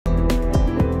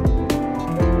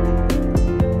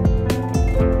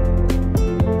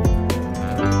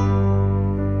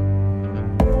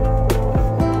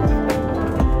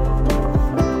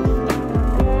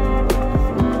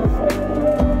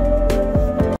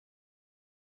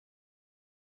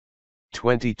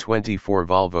2024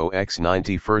 Volvo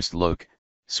EX90 First Look,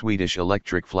 Swedish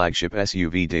electric flagship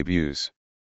SUV debuts.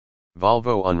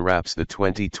 Volvo unwraps the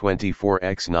 2024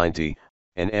 EX90,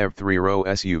 an EV 3-row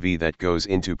SUV that goes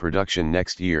into production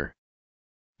next year.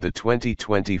 The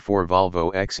 2024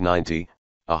 Volvo EX90,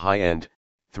 a high-end,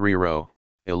 3-row,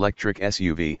 electric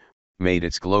SUV, made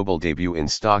its global debut in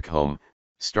Stockholm,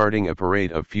 starting a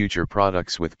parade of future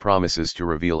products with promises to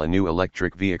reveal a new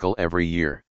electric vehicle every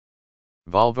year.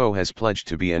 Volvo has pledged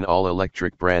to be an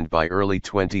all-electric brand by early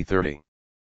 2030.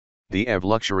 The EV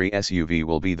luxury SUV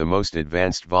will be the most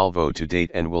advanced Volvo to date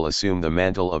and will assume the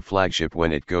mantle of flagship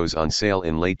when it goes on sale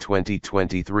in late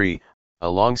 2023,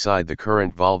 alongside the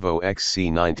current Volvo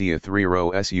XC90, a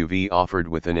 3-row SUV offered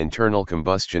with an internal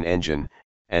combustion engine,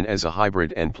 and as a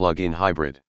hybrid and plug-in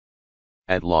hybrid.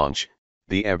 At launch,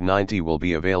 the EV90 will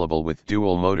be available with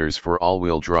dual motors for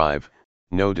all-wheel drive.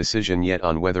 No decision yet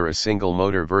on whether a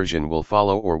single-motor version will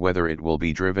follow or whether it will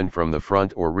be driven from the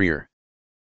front or rear.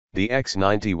 The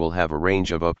X90 will have a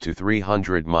range of up to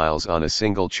 300 miles on a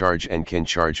single charge and can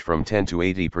charge from 10 to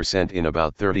 80% in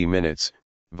about 30 minutes,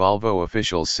 Volvo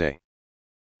officials say.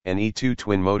 An E2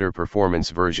 twin-motor performance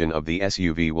version of the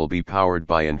SUV will be powered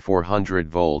by an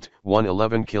 400-volt,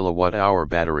 111 kWh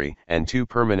battery and two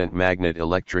permanent magnet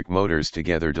electric motors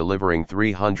together delivering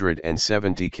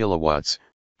 370 kilowatts,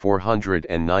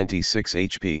 496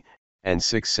 HP, and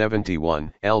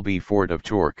 671 lb-ft of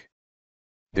torque.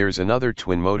 There's another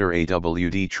twin-motor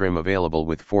AWD trim available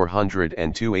with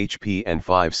 402 HP and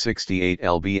 568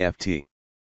 lb-ft.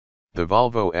 The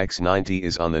Volvo X90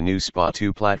 is on the new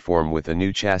SPA2 platform with a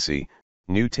new chassis,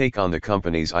 new take on the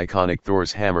company's iconic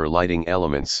Thor's hammer lighting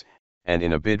elements, and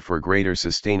in a bid for greater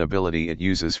sustainability it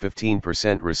uses 15%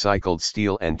 recycled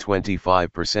steel and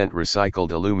 25%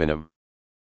 recycled aluminum.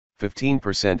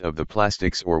 15% of the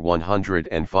plastics or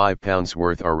 105 pounds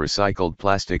worth are recycled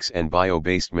plastics and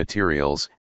bio-based materials,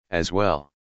 as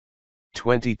well.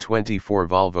 2024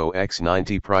 Volvo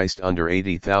X90 priced under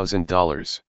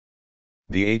 $80,000.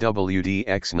 The AWD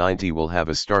X90 will have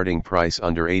a starting price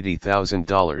under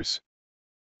 $80,000.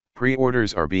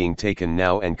 Pre-orders are being taken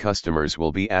now and customers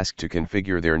will be asked to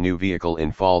configure their new vehicle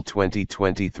in fall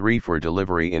 2023 for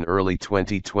delivery in early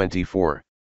 2024.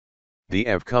 The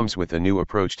EV comes with a new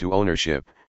approach to ownership.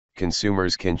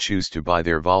 Consumers can choose to buy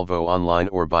their Volvo online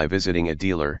or by visiting a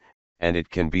dealer, and it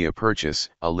can be a purchase,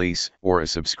 a lease, or a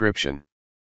subscription.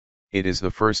 It is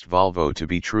the first Volvo to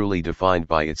be truly defined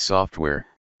by its software,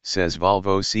 says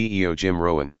Volvo CEO Jim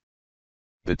Rowan.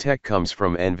 The tech comes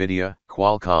from NVIDIA,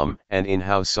 Qualcomm, and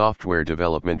in-house software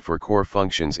development for core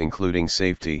functions including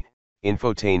safety,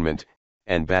 infotainment,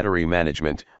 and battery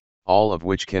management, all of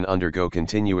which can undergo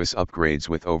continuous upgrades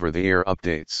with over-the-air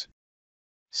updates.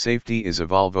 Safety is a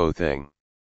Volvo thing.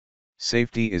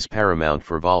 Safety is paramount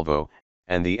for Volvo,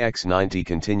 and the X90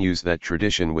 continues that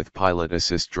tradition with pilot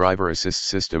assist, driver assist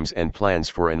systems and plans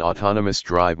for an autonomous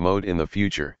drive mode in the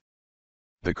future.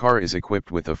 The car is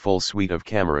equipped with a full suite of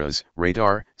cameras,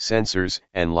 radar, sensors,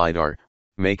 and LiDAR,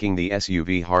 making the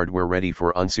SUV hardware ready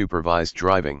for unsupervised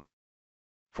driving.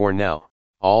 For now,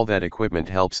 all that equipment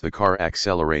helps the car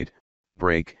accelerate,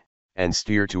 brake, and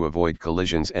steer to avoid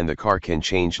collisions, and the car can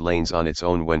change lanes on its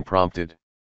own when prompted.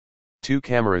 Two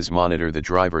cameras monitor the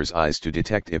driver's eyes to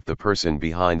detect if the person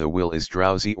behind the wheel is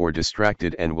drowsy or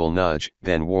distracted and will nudge,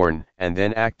 then warn, and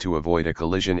then act to avoid a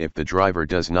collision if the driver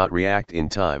does not react in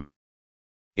time.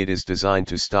 It is designed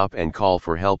to stop and call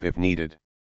for help if needed.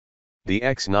 The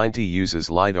X90 uses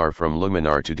LiDAR from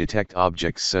Luminar to detect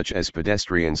objects such as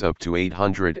pedestrians up to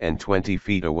 820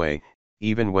 feet away,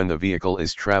 even when the vehicle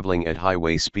is traveling at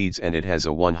highway speeds, and it has a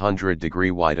 100-degree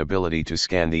wide ability to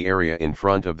scan the area in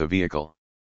front of the vehicle.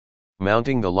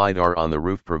 Mounting the LiDAR on the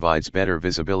roof provides better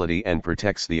visibility and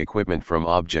protects the equipment from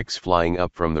objects flying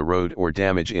up from the road or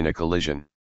damage in a collision.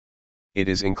 It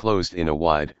is enclosed in a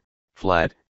wide,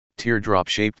 flat,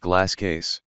 teardrop-shaped glass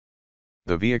case.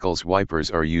 The vehicle's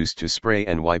wipers are used to spray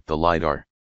and wipe the LiDAR.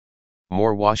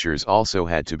 More washers also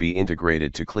had to be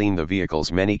integrated to clean the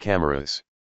vehicle's many cameras.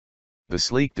 The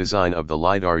sleek design of the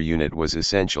LiDAR unit was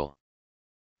essential.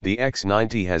 The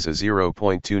X90 has a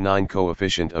 0.29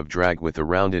 coefficient of drag with a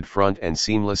rounded front and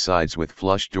seamless sides with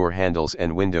flush door handles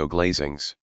and window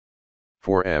glazings.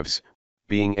 For EVs,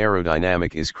 being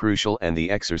aerodynamic is crucial, and the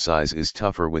exercise is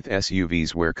tougher with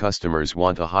SUVs where customers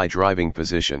want a high driving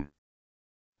position.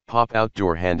 Pop-out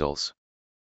door handles.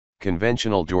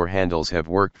 Conventional door handles have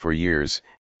worked for years,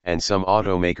 and some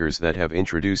automakers that have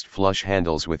introduced flush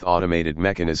handles with automated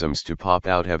mechanisms to pop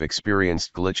out have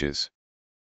experienced glitches.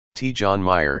 T. John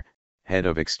Meyer, head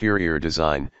of exterior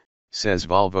design, says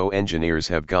Volvo engineers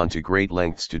have gone to great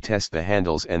lengths to test the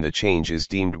handles and the change is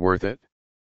deemed worth it.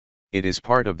 It is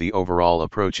part of the overall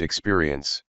approach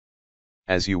experience.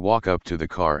 As you walk up to the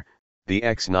car, the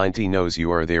X90 knows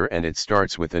you are there and it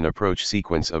starts with an approach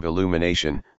sequence of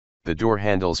illumination. The door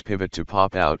handles pivot to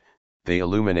pop out, they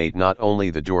illuminate not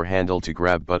only the door handle to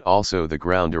grab but also the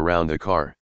ground around the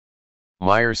car.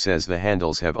 Meyer says the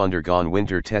handles have undergone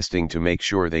winter testing to make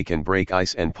sure they can break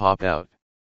ice and pop out.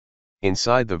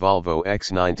 Inside the Volvo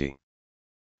X90,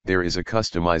 there is a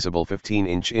customizable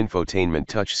 15-inch infotainment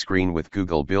touchscreen with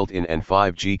Google built-in and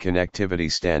 5G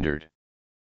connectivity standard.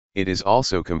 It is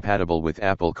also compatible with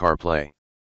Apple CarPlay.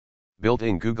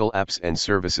 Built-in Google apps and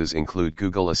services include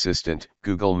Google Assistant,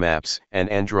 Google Maps, and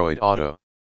Android Auto.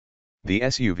 The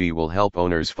SUV will help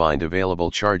owners find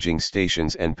available charging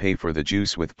stations and pay for the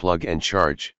juice with plug and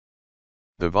charge.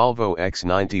 The Volvo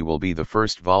X90 will be the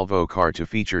first Volvo car to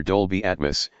feature Dolby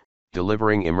Atmos,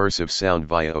 delivering immersive sound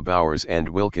via a Bowers and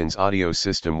Wilkins audio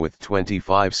system with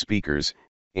 25 speakers,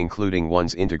 including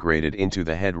ones integrated into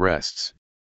the headrests.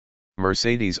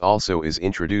 Mercedes also is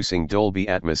introducing Dolby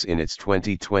Atmos in its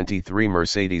 2023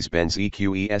 Mercedes-Benz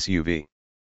EQE SUV.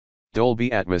 Dolby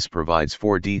Atmos provides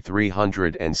 4D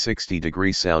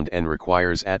 360-degree sound and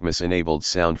requires Atmos-enabled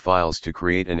sound files to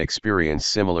create an experience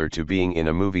similar to being in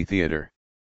a movie theater.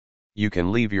 You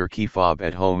can leave your key fob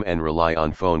at home and rely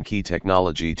on phone key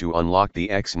technology to unlock the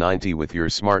X90 with your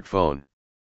smartphone.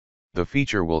 The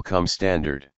feature will come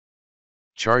standard.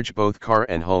 Charge both car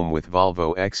and home with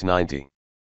Volvo X90.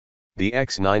 The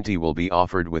X90 will be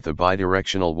offered with a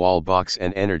bidirectional wall box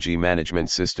and energy management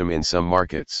system in some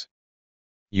markets.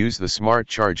 Use the smart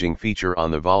charging feature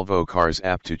on the Volvo Cars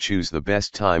app to choose the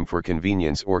best time for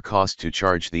convenience or cost to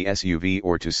charge the SUV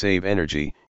or to save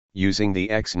energy, using the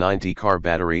X90 car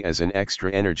battery as an extra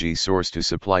energy source to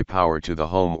supply power to the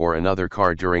home or another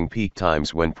car during peak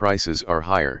times when prices are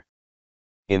higher.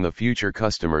 In the future,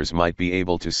 customers might be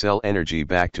able to sell energy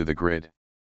back to the grid.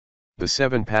 The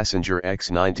 7-passenger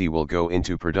X90 will go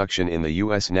into production in the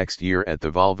US next year at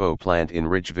the Volvo plant in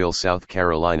Ridgeville, South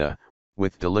Carolina,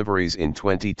 with deliveries in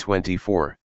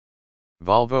 2024.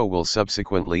 Volvo will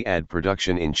subsequently add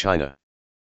production in China.